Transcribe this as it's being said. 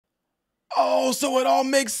Oh, so it all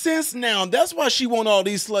makes sense now. That's why she want all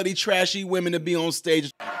these slutty, trashy women to be on stage.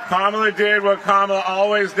 Kamala did what Kamala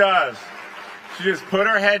always does. She just put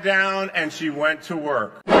her head down and she went to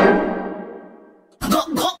work.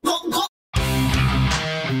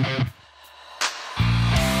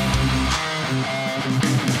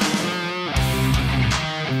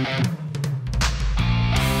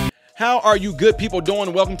 How are you good people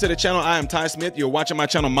doing? Welcome to the channel. I am Ty Smith. You're watching my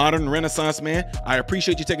channel, Modern Renaissance Man. I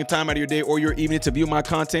appreciate you taking time out of your day or your evening to view my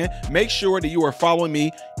content. Make sure that you are following me,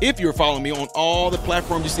 if you're following me, on all the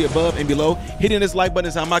platforms you see above and below. Hitting this like button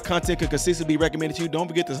is how my content can consistently be recommended to you. Don't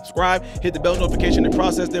forget to subscribe, hit the bell notification and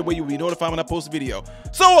process. That way you'll be notified when I post a video.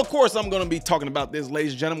 So, of course, I'm going to be talking about this,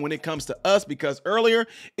 ladies and gentlemen, when it comes to us, because earlier,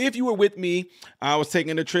 if you were with me, I was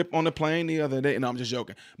taking a trip on the plane the other day. No, I'm just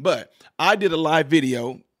joking. But I did a live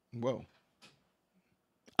video. Whoa.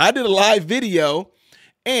 I did a live video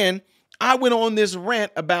and I went on this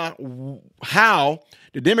rant about how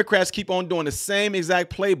the Democrats keep on doing the same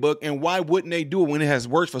exact playbook and why wouldn't they do it when it has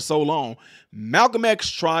worked for so long. Malcolm X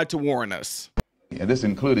tried to warn us. Yeah, this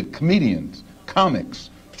included comedians, comics,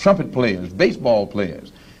 trumpet players, baseball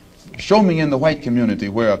players. Show me in the white community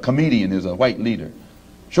where a comedian is a white leader.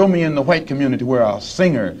 Show me in the white community where a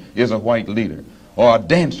singer is a white leader, or a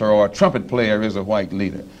dancer or a trumpet player is a white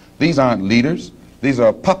leader. These aren't leaders. These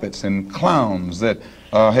are puppets and clowns that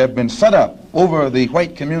have been set up over the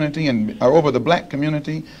white community and over the black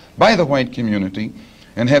community by the white community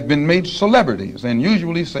and have been made celebrities and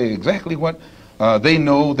usually say exactly what they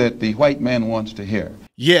know that the white man wants to hear.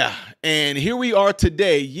 Yeah, and here we are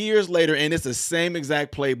today, years later, and it's the same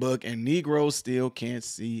exact playbook, and Negroes still can't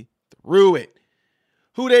see through it.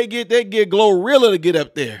 Who they get? They get Glorilla to get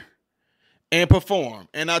up there and perform.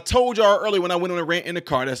 And I told y'all earlier when I went on a rant in the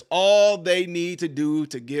car, that's all they need to do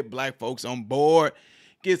to get black folks on board.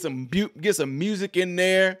 Get some music in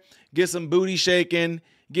there, get some booty shaking,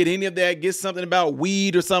 get any of that, get something about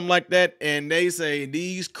weed or something like that. And they say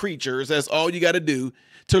these creatures, that's all you got to do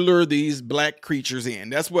to lure these black creatures in.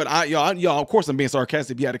 That's what y'all, of course I'm being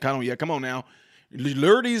sarcastic. If you had to count on, yeah, come on now.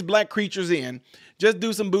 Lure these black creatures in. Just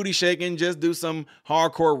do some booty shaking, just do some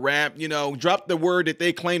hardcore rap, you know, drop the word that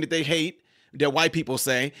they claim that they hate, that white people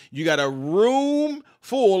say. You got a room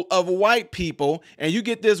full of white people and you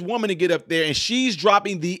get this woman to get up there and she's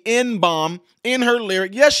dropping the N-bomb in her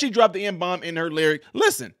lyric. Yes, she dropped the N-bomb in her lyric.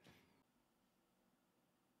 Listen.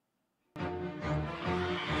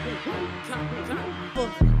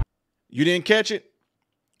 You didn't catch it?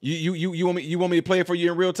 You want me to play it for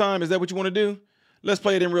you in real time? Is that what you want to do? Let's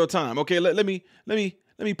play it in real time. Okay, let me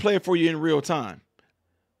play it for you in real time.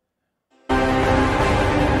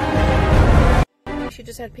 She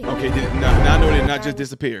just had pink. Okay, now I know it did not just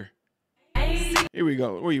disappear. Here we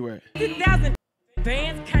go. Where you at? 2,000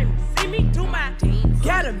 fans came to see me do my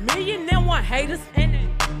got 1,000,001 haters and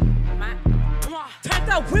turned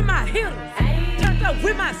up with my hitters, turned up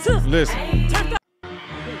with my sisters. Listen.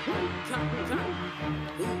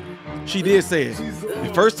 She did say it.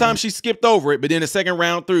 The first time she skipped over it, but then the second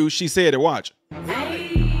round through, she said it. Watch.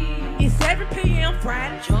 It's 7 p.m.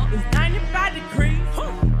 Friday. It's 95 degrees.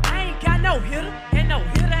 I ain't got no hitter, and no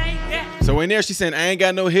hitter ain't got. So in there, she's saying, I ain't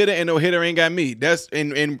got no hitter, and no hitter ain't got me. That's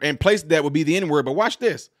in place that would be the N-word. But watch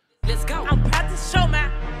this. Let's go. I'm about to show my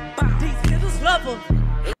these hitters love them.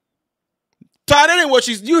 Ty, that ain't what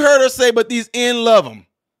you heard her say, but these N love them.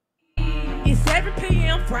 It's 7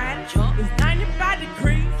 p.m. Friday. It's 95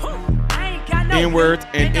 degrees. I ain't got no N-words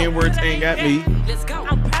and N-words ain't got me. Let's go.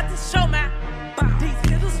 I'm about to show my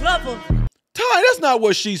these hitters love them. Ty, that's not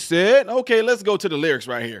what she said. Okay, let's go to the lyrics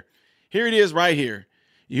right here. Here it is right here.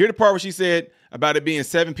 You hear the part where she said about it being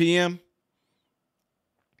 7 p.m.?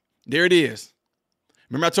 There it is.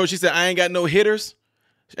 Remember I told you, she said, I ain't got no hitters?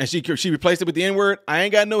 And she replaced it with the N-word. I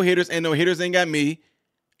ain't got no hitters and no hitters ain't got me.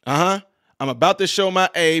 I'm about to show my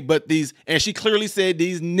A, but these, and she clearly said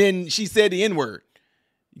these, she said the N-word.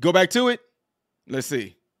 Go back to it. Let's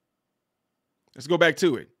see. Let's go back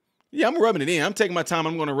to it. Yeah, I'm rubbing it in. I'm taking my time.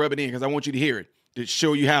 I'm going to rub it in because I want you to hear it, to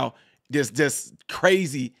show you how just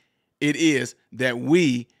crazy it is that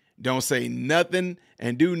we don't say nothing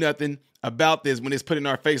and do nothing about this when it's put in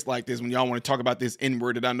our face like this, when y'all want to talk about this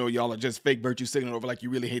N-word that I know y'all are just fake virtue signaling over like you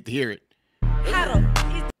really hate to hear it. It's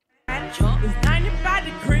 95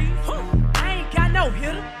 degrees. I ain't got no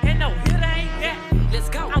hitter, and no hitter ain't got. Let's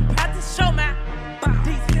go. I'm about to show my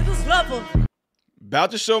these hitters love them.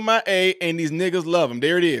 About to show my A and these niggas love them.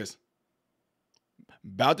 There it is.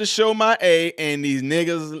 About to show my A and these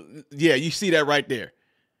niggas. Yeah, you see that right there.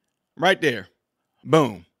 Right there.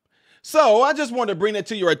 Boom. So I just wanted to bring that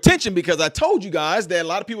to your attention because I told you guys that a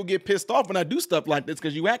lot of people get pissed off when I do stuff like this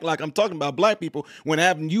because you act like I'm talking about black people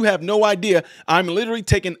when you have no idea. I'm literally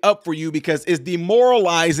taking up for you because it's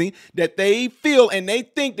demoralizing that they feel and they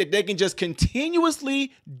think that they can just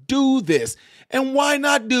continuously do this. And why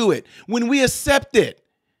not do it when we accept it?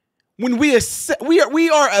 When we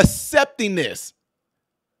are accepting this.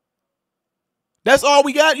 That's all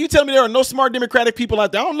we got. You tell me there are no smart Democratic people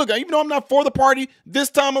out there. I don't look, even though I'm not for the party this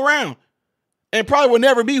time around, and probably will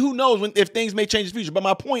never be. Who knows if things may change in the future? But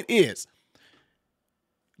my point is,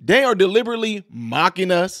 they are deliberately mocking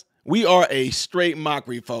us. We are a straight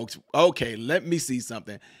mockery, folks. Okay, let me see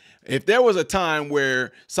something. If there was a time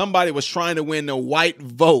where somebody was trying to win the white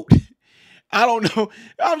vote, I don't know.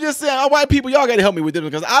 I'm just saying, white people, y'all got to help me with this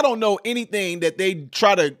because I don't know anything that they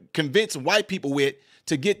try to convince white people with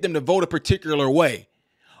to get them to vote a particular way.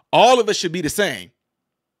 All of us should be the same.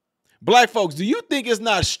 Black folks, do you think it's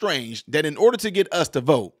not strange that in order to get us to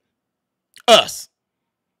vote,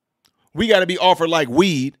 we got to be offered like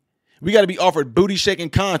weed. We got to be offered booty shaking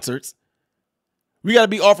concerts. We got to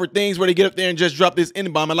be offered things where they get up there and just drop this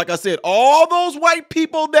N-bomb. And like I said, all those white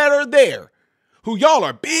people that are there, who y'all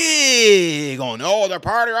are big on, their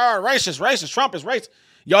party are racist, Trump is racist.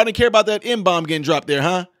 Y'all didn't care about that N-bomb getting dropped there,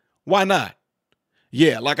 huh? Why not?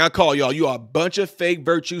 Yeah, like I call y'all, you are a bunch of fake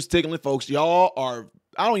virtue tickling folks. Y'all are,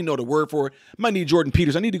 I don't even know the word for it. I might need Jordan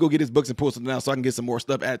Peters. I need to go get his books and pull something out so I can get some more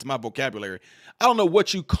stuff added to my vocabulary. I don't know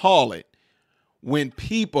what you call it when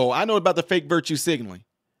people, I know about the fake virtue signaling,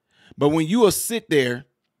 but when you will sit there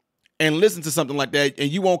and listen to something like that and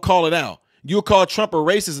you won't call it out, you'll call Trump a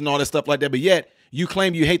racist and all that stuff like that, but yet you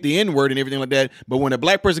claim you hate the N-word and everything like that. But when a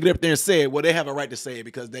black person get up there and say it, well, they have a right to say it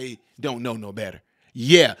because they don't know no better.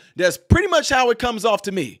 Yeah, that's pretty much how it comes off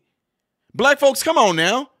to me. Black folks, come on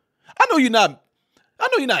now. I know you're not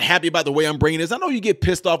happy about the way I'm bringing this. I know you get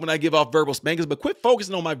pissed off when I give off verbal spankings, but quit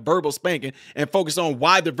focusing on my verbal spanking and focus on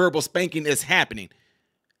why the verbal spanking is happening.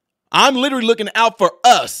 I'm literally looking out for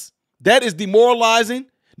us. That is demoralizing.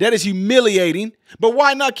 That is humiliating. But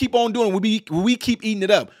why not keep on doing it? We keep eating it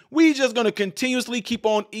up. We just going to continuously keep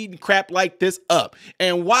on eating crap like this up.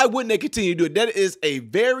 And why wouldn't they continue to do it? That is a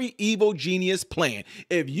very evil, genius plan.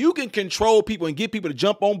 If you can control people and get people to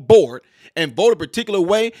jump on board and vote a particular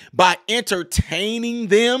way by entertaining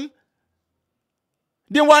them,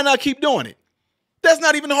 then why not keep doing it? That's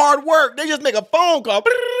not even hard work. They just make a phone call.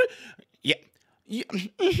 Yeah.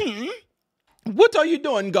 What are you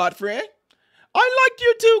doing, Godfrey? I'd like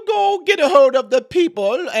you to go get a hold of the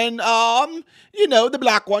people and, the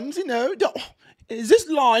black ones, is this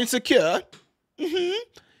line secure? Go and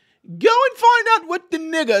find out what the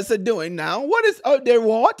niggers are doing now. They're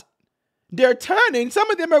what? They're turning. Some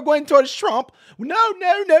of them are going towards Trump. No.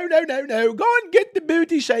 Go and get the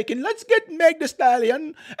booty shaking. Let's get Meg the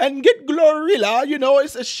Stallion and get Glorilla.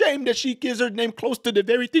 It's a shame that she gives her name close to the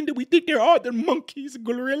very thing that we think there are. The monkeys,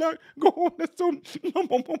 Glorilla. Go on.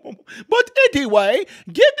 But anyway,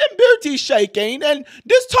 get them booty shaking. And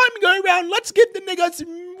this time go around, let's get the niggas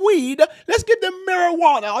weed. Let's get them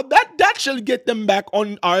marijuana. That should get them back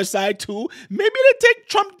on our side too. Maybe they take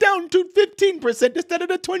Trump down to 15% instead of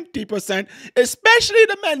the 20%. Especially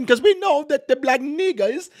the men, because we know that the black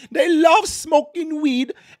niggas, they love smoking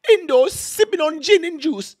weed indoors, sipping on gin and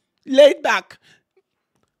juice, laid back.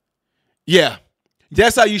 Yeah,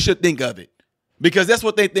 that's how you should think of it, because that's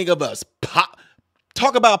what they think of us.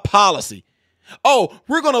 Talk about policy. Oh,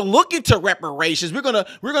 we're gonna look into reparations. We're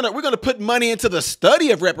gonna put money into the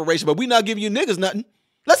study of reparations, but we're not giving you niggas nothing.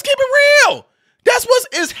 Let's keep it real. That's what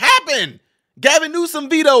is happening. Gavin Newsom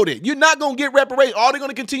vetoed it. You're not going to get reparations. All they're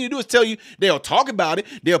going to continue to do is tell you they'll talk about it.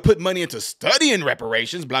 They'll put money into studying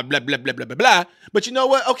reparations, blah, blah, blah, blah, blah, blah, blah. But you know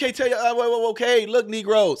what? Okay, tell you, okay, look,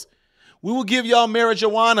 Negroes, we will give y'all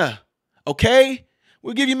marijuana, okay?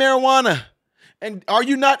 We'll give you marijuana. And are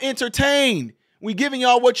you not entertained? We giving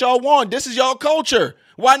y'all what y'all want. This is y'all culture.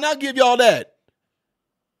 Why not give y'all that?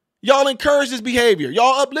 Y'all encourage this behavior.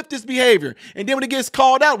 Y'all uplift this behavior. And then when it gets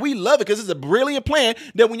called out, we love it because it's a brilliant plan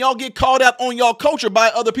that when y'all get called out on y'all culture by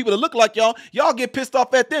other people that look like y'all get pissed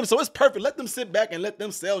off at them. So it's perfect. Let them sit back and let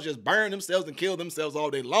themselves just burn themselves and kill themselves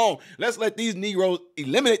all day long. Let's let these Negroes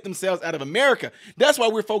eliminate themselves out of America. That's why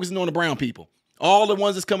we're focusing on the brown people. All the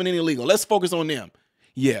ones that's coming in illegal. Let's focus on them.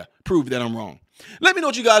 Yeah, prove that I'm wrong. Let me know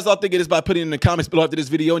what you guys all think of this by putting it in the comments below after this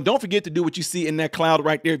video. And don't forget to do what you see in that cloud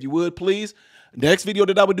right there if you would, please. The next video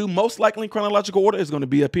that I would do, most likely in chronological order, is going to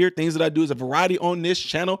be up here. Things that I do as a variety on this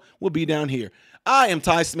channel will be down here. I am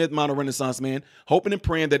Ty Smith, Modern Renaissance Man, hoping and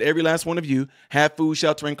praying that every last one of you have food,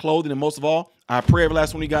 shelter, and clothing. And most of all, I pray every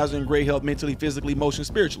last one of you guys are in great health mentally, physically, emotionally,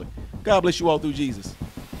 spiritually. God bless you all through Jesus.